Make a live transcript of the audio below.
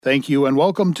Thank you, and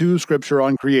welcome to Scripture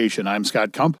on Creation. I'm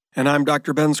Scott Kump. And I'm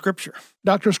Dr. Ben Scripture.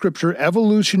 Dr. Scripture,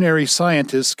 evolutionary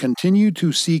scientists continue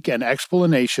to seek an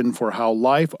explanation for how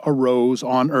life arose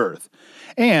on Earth.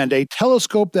 And a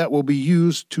telescope that will be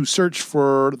used to search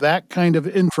for that kind of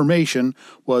information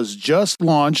was just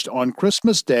launched on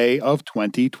Christmas Day of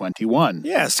 2021.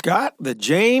 Yeah, Scott, the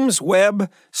James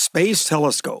Webb Space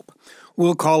Telescope,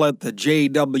 we'll call it the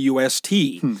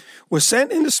JWST, was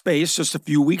sent into space just a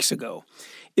few weeks ago.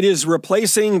 It is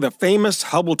replacing the famous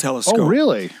Hubble telescope. Oh,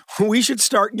 really? We should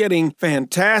start getting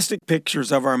fantastic pictures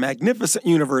of our magnificent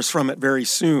universe from it very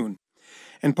soon.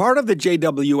 And part of the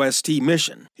JWST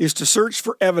mission is to search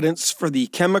for evidence for the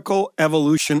chemical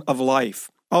evolution of life,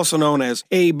 also known as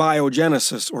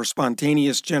abiogenesis or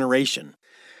spontaneous generation.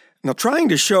 Now, trying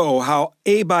to show how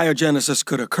abiogenesis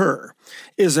could occur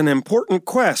is an important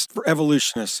quest for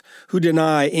evolutionists who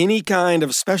deny any kind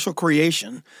of special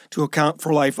creation to account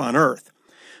for life on Earth.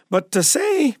 But to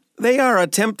say they are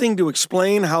attempting to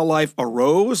explain how life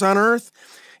arose on Earth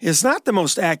is not the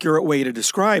most accurate way to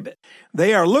describe it.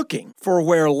 They are looking for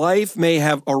where life may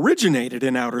have originated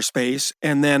in outer space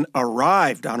and then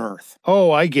arrived on Earth.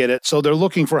 Oh, I get it. So they're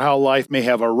looking for how life may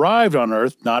have arrived on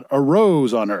Earth, not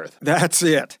arose on Earth. That's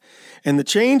it. And the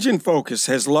change in focus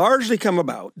has largely come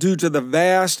about due to the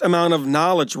vast amount of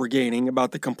knowledge we're gaining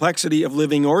about the complexity of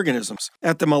living organisms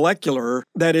at the molecular,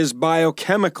 that is,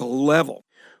 biochemical level.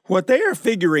 What they are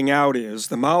figuring out is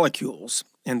the molecules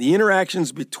and the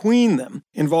interactions between them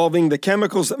involving the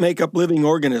chemicals that make up living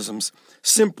organisms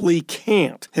simply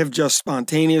can't have just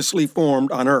spontaneously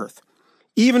formed on Earth.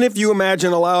 Even if you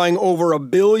imagine allowing over 1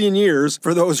 billion years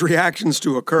for those reactions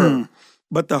to occur.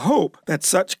 But the hope that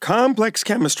such complex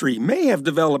chemistry may have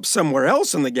developed somewhere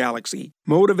else in the galaxy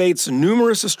motivates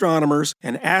numerous astronomers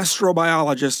and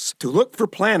astrobiologists to look for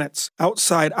planets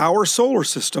outside our solar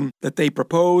system that they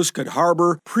propose could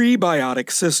harbor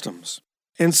prebiotic systems.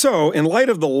 And so, in light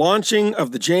of the launching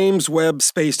of the James Webb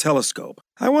Space Telescope,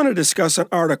 I want to discuss an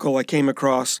article I came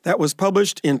across that was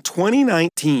published in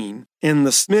 2019 in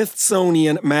the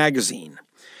Smithsonian Magazine.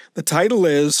 The title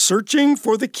is Searching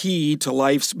for the Key to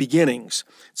Life's Beginnings.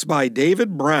 It's by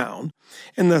David Brown,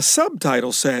 and the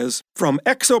subtitle says, From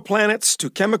Exoplanets to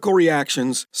Chemical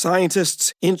Reactions,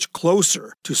 Scientists Inch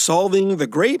Closer to Solving the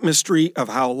Great Mystery of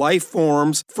How Life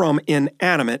Forms from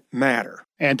Inanimate Matter.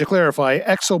 And to clarify,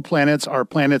 exoplanets are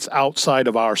planets outside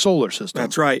of our solar system.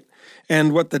 That's right.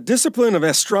 And what the discipline of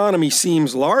astronomy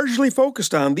seems largely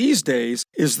focused on these days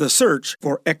is the search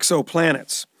for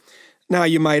exoplanets. Now,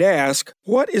 you might ask,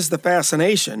 what is the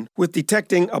fascination with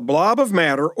detecting a blob of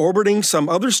matter orbiting some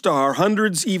other star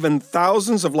hundreds, even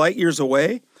thousands of light years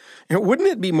away? And wouldn't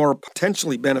it be more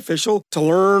potentially beneficial to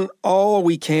learn all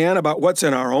we can about what's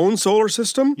in our own solar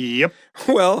system? Yep.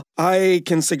 Well, I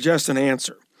can suggest an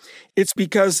answer. It's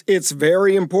because it's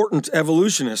very important to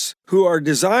evolutionists who are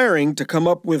desiring to come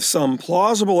up with some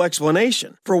plausible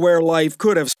explanation for where life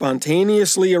could have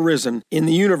spontaneously arisen in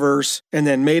the universe and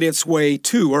then made its way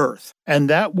to Earth. And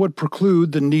that would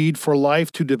preclude the need for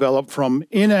life to develop from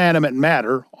inanimate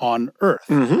matter on Earth.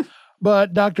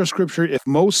 But, Dr. Scripture, if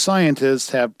most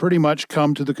scientists have pretty much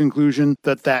come to the conclusion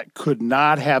that that could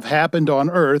not have happened on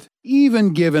Earth,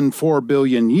 even given 4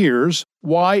 billion years,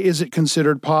 why is it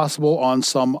considered possible on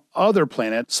some other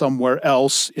planet somewhere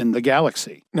else in the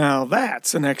galaxy? Now,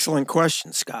 that's an excellent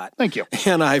question, Scott. Thank you.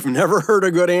 And I've never heard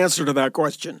a good answer to that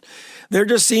question. There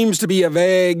just seems to be a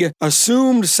vague,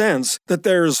 assumed sense that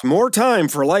there's more time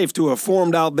for life to have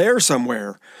formed out there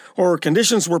somewhere, or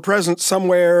conditions were present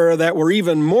somewhere that were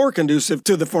even more conducive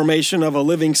to the formation of a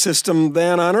living system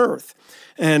than on Earth.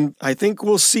 And I think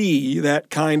we'll see that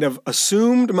kind of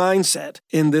assumed mindset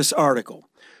in this article.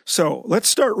 So let's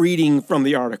start reading from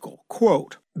the article.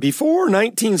 Quote, Before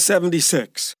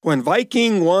 1976, when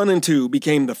Viking 1 and 2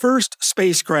 became the first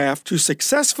spacecraft to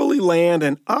successfully land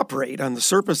and operate on the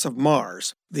surface of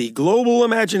Mars, the global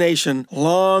imagination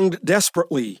longed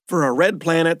desperately for a red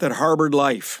planet that harbored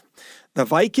life. The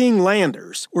Viking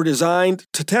landers were designed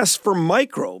to test for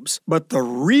microbes, but the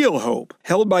real hope,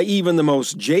 held by even the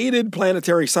most jaded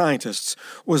planetary scientists,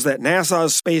 was that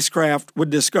NASA's spacecraft would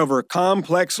discover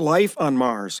complex life on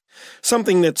Mars,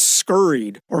 something that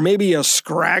scurried, or maybe a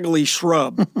scraggly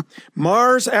shrub.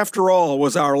 Mars, after all,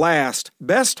 was our last,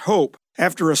 best hope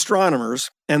after astronomers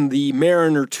and the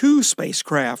Mariner 2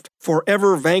 spacecraft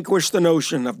forever vanquished the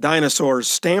notion of dinosaurs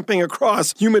stamping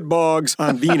across humid bogs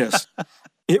on Venus.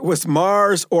 It was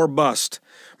Mars or bust.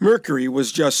 Mercury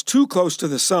was just too close to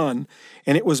the sun,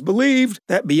 and it was believed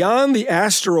that beyond the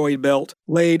asteroid belt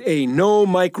laid a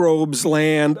no-microbes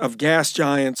land of gas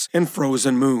giants and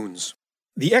frozen moons.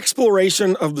 The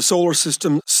exploration of the solar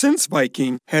system since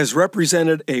Viking has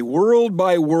represented a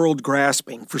world-by-world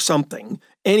grasping for something,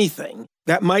 anything,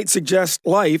 that might suggest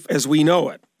life as we know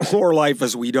it, or life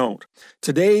as we don't.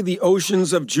 Today, the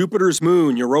oceans of Jupiter's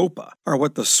moon, Europa, are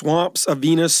what the swamps of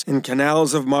Venus and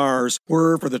canals of Mars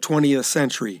were for the 20th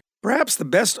century. Perhaps the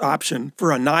best option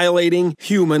for annihilating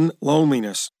human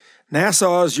loneliness.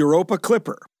 NASA's Europa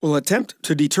Clipper will attempt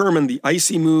to determine the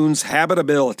icy moon's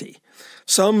habitability.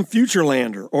 Some future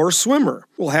lander or swimmer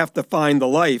will have to find the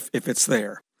life if it's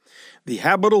there. The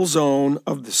habitable zone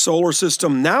of the solar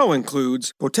system now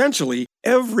includes, potentially,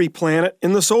 every planet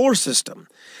in the solar system.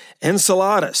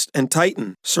 Enceladus and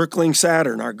Titan circling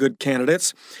Saturn are good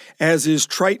candidates, as is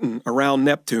Triton around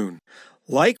Neptune.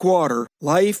 Like water,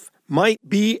 life might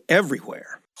be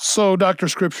everywhere. So, Dr.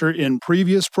 Scripture, in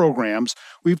previous programs,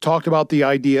 we've talked about the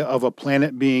idea of a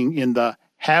planet being in the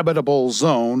habitable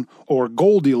zone or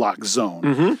Goldilocks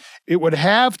zone. It would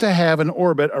have to have an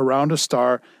orbit around a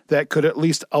star that could at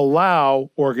least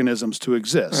allow organisms to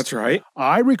exist. That's right.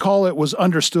 I recall it was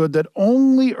understood that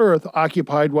only Earth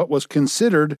occupied what was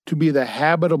considered to be the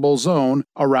habitable zone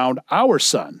around our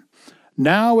sun.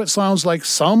 Now it sounds like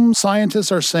some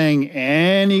scientists are saying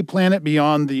any planet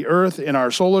beyond the Earth in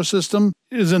our solar system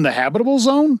is in the habitable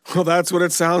zone? Well, that's what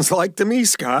it sounds like to me,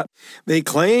 Scott. They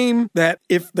claim that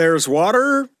if there's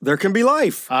water, there can be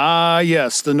life. Ah,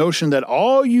 yes, the notion that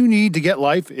all you need to get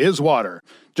life is water.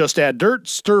 Just add dirt,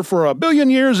 stir for 1 billion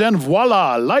years, and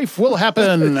voila, life will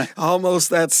happen. Almost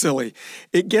that silly.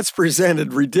 It gets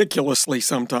presented ridiculously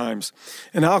sometimes.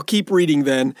 And I'll keep reading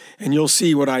then, and you'll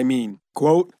see what I mean.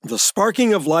 Quote, "The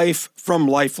sparking of life from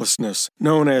lifelessness,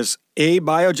 known as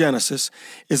abiogenesis,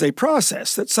 is a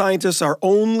process that scientists are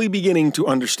only beginning to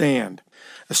understand.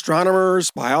 Astronomers,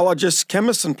 biologists,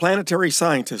 chemists, and planetary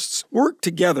scientists work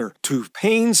together to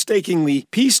painstakingly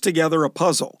piece together a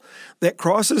puzzle that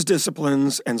crosses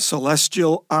disciplines and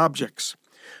celestial objects.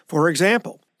 For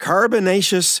example,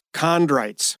 carbonaceous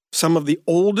chondrites, some of the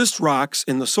oldest rocks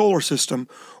in the solar system,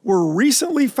 were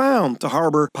recently found to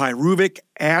harbor pyruvic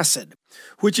acid,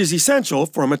 which is essential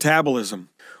for metabolism.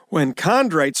 When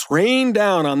chondrites rain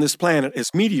down on this planet as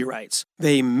meteorites,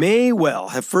 they may well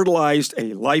have fertilized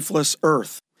a lifeless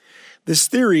Earth. This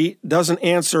theory doesn't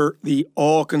answer the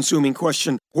all-consuming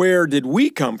question, where did we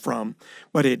come from?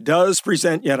 But it does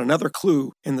present yet another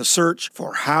clue in the search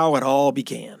for how it all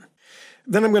began."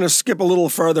 Then I'm going to skip a little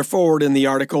farther forward in the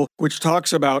article, which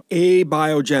talks about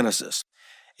abiogenesis.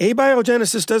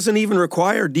 Abiogenesis doesn't even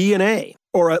require DNA,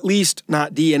 or at least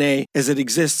not DNA as it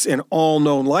exists in all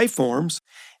known life forms.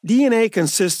 DNA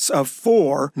consists of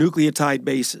 4 nucleotide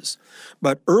bases.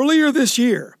 But earlier this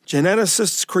year,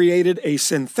 geneticists created a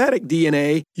synthetic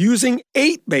DNA using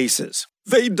 8 bases.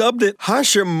 They dubbed it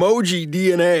Hashimoji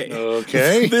DNA.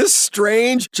 Okay. This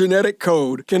strange genetic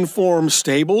code can form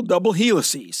stable double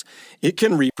helices. It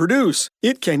can reproduce.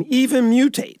 It can even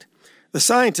mutate. The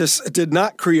scientists did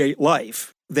not create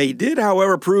life. They did,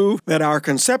 however, prove that our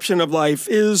conception of life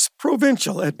is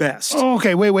provincial at best.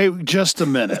 Okay, wait, just a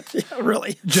minute. Yeah,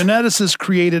 really. Geneticists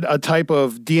created a type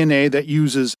of DNA that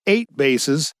uses 8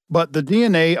 bases, but the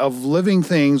DNA of living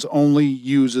things only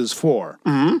uses 4.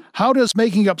 How does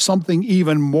making up something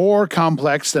even more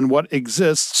complex than what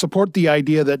exists support the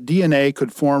idea that DNA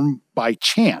could form by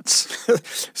chance?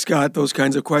 Scott, those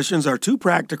kinds of questions are too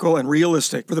practical and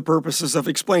realistic for the purposes of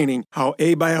explaining how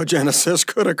abiogenesis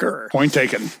could occur. Point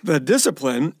taken. The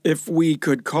discipline, if we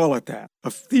could call it that,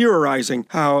 of theorizing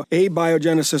how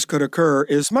abiogenesis could occur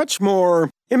is much more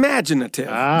imaginative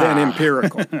than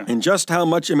empirical. And just how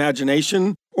much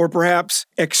imagination, or perhaps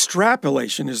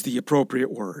extrapolation is the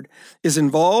appropriate word, is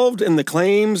involved in the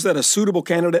claims that a suitable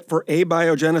candidate for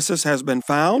abiogenesis has been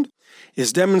found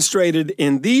is demonstrated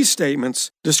in these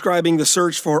statements describing the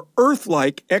search for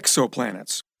Earth-like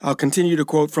exoplanets. I'll continue to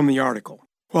quote from the article.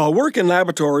 While work in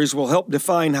laboratories will help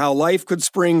define how life could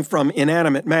spring from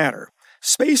inanimate matter,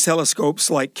 space telescopes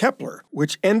like Kepler,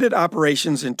 which ended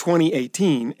operations in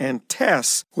 2018, and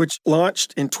TESS, which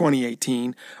launched in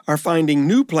 2018, are finding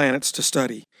new planets to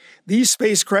study. These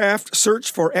spacecraft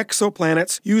search for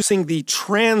exoplanets using the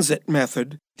transit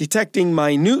method, detecting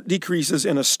minute decreases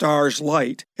in a star's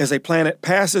light as a planet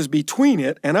passes between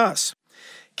it and us.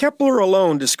 Kepler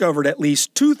alone discovered at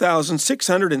least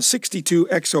 2,662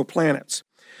 exoplanets.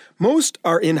 Most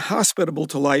are inhospitable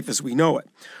to life as we know it,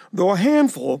 though a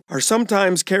handful are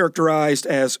sometimes characterized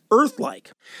as Earth-like.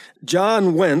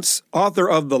 John Wentz, author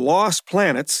of The Lost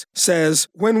Planets, says,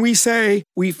 "When we say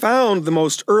we found the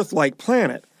most Earth-like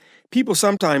planet, people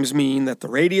sometimes mean that the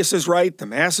radius is right, the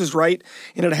mass is right,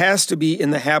 and it has to be in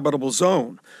the habitable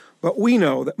zone. But we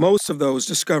know that most of those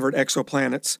discovered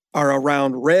exoplanets are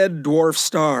around red dwarf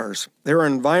stars. Their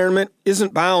environment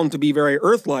isn't bound to be very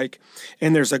Earth-like,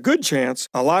 and there's a good chance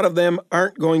a lot of them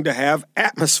aren't going to have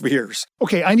atmospheres.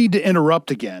 Okay, I need to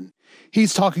interrupt again.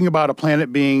 He's talking about a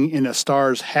planet being in a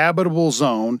star's habitable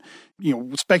zone,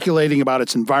 speculating about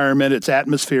its environment, its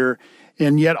atmosphere,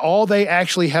 and yet all they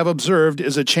actually have observed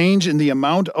is a change in the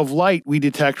amount of light we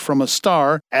detect from a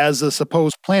star as the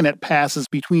supposed planet passes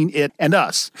between it and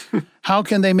us. How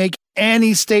can they make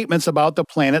any statements about the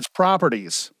planet's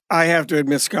properties? I have to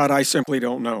admit, Scott, I simply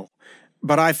don't know.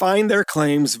 But I find their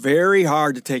claims very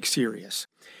hard to take serious.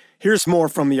 Here's more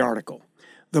from the article.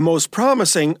 The most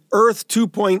promising Earth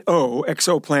 2.0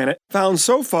 exoplanet found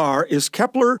so far is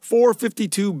Kepler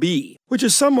 452b, which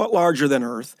is somewhat larger than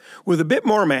Earth, with a bit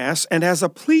more mass and has a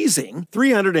pleasing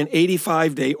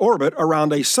 385-day orbit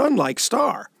around a sun-like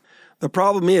star. The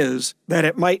problem is that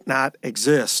it might not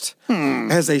exist,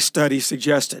 as a study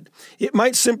suggested. It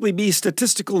might simply be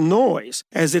statistical noise,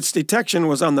 as its detection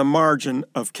was on the margin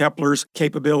of Kepler's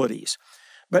capabilities.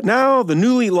 But now the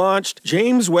newly launched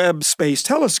James Webb Space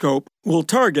Telescope will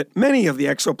target many of the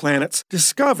exoplanets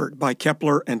discovered by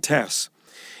Kepler and TESS.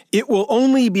 It will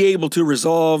only be able to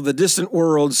resolve the distant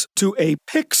worlds to a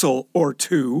pixel or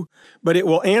two, but it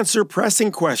will answer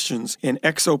pressing questions in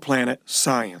exoplanet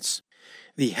science.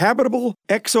 The Habitable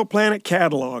Exoplanet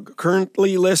Catalog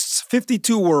currently lists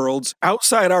 52 worlds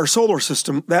outside our solar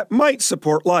system that might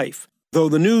support life, though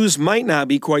the news might not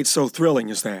be quite so thrilling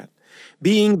as that.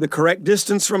 Being the correct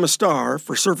distance from a star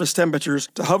for surface temperatures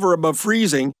to hover above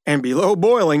freezing and below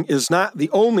boiling is not the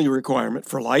only requirement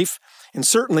for life, and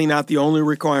certainly not the only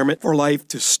requirement for life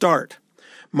to start.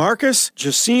 Marcus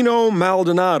Giacchino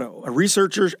Maldonado, a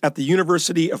researcher at the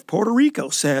University of Puerto Rico,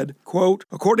 said, quote,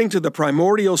 according to the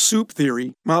primordial soup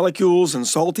theory, molecules in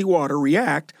salty water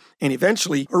react and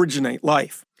eventually originate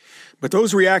life. But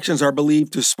those reactions are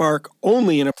believed to spark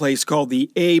only in a place called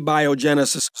the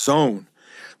abiogenesis zone.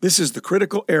 This is the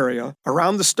critical area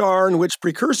around the star in which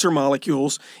precursor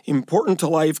molecules important to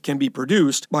life can be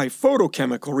produced by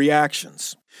photochemical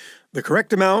reactions. The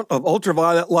correct amount of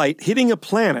ultraviolet light hitting a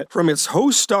planet from its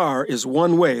host star is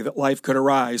one way that life could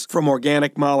arise from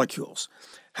organic molecules.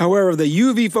 However, the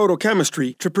UV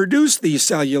photochemistry to produce these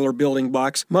cellular building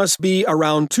blocks must be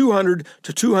around 200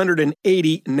 to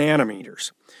 280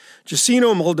 nanometers.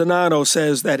 Giacchino Maldonado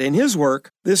says that in his work,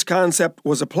 this concept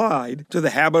was applied to the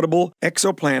habitable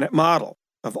exoplanet model.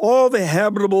 Of all the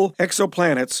habitable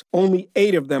exoplanets, only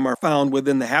 8 of them are found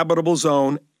within the habitable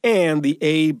zone and the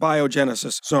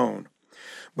abiogenesis zone.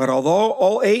 But although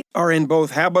all 8 are in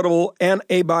both habitable and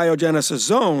abiogenesis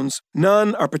zones,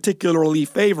 none are particularly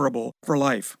favorable for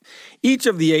life. Each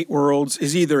of the 8 worlds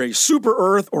is either a super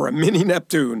Earth or a mini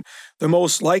Neptune. The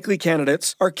most likely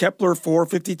candidates are Kepler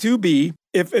 452b,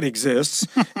 if it exists,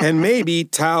 and maybe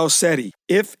Tau Ceti,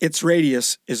 if its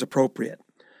radius is appropriate.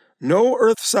 No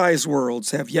Earth-sized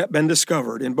worlds have yet been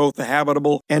discovered in both the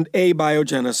habitable and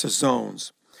abiogenesis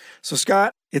zones. So,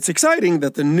 Scott, it's exciting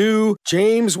that the new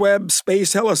James Webb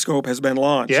Space Telescope has been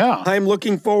launched. Yeah. I'm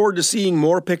looking forward to seeing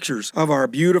more pictures of our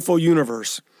beautiful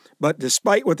universe. But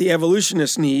despite what the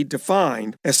evolutionists need to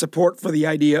find as support for the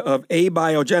idea of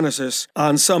abiogenesis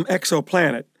on some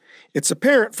exoplanet, it's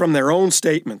apparent from their own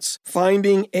statements,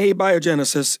 finding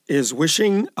abiogenesis is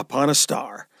wishing upon a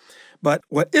star. But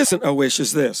what isn't a wish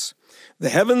is this. The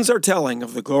heavens are telling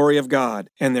of the glory of God,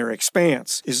 and their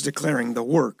expanse is declaring the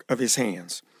work of His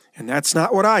hands. And that's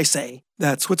not what I say,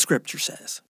 that's what Scripture says.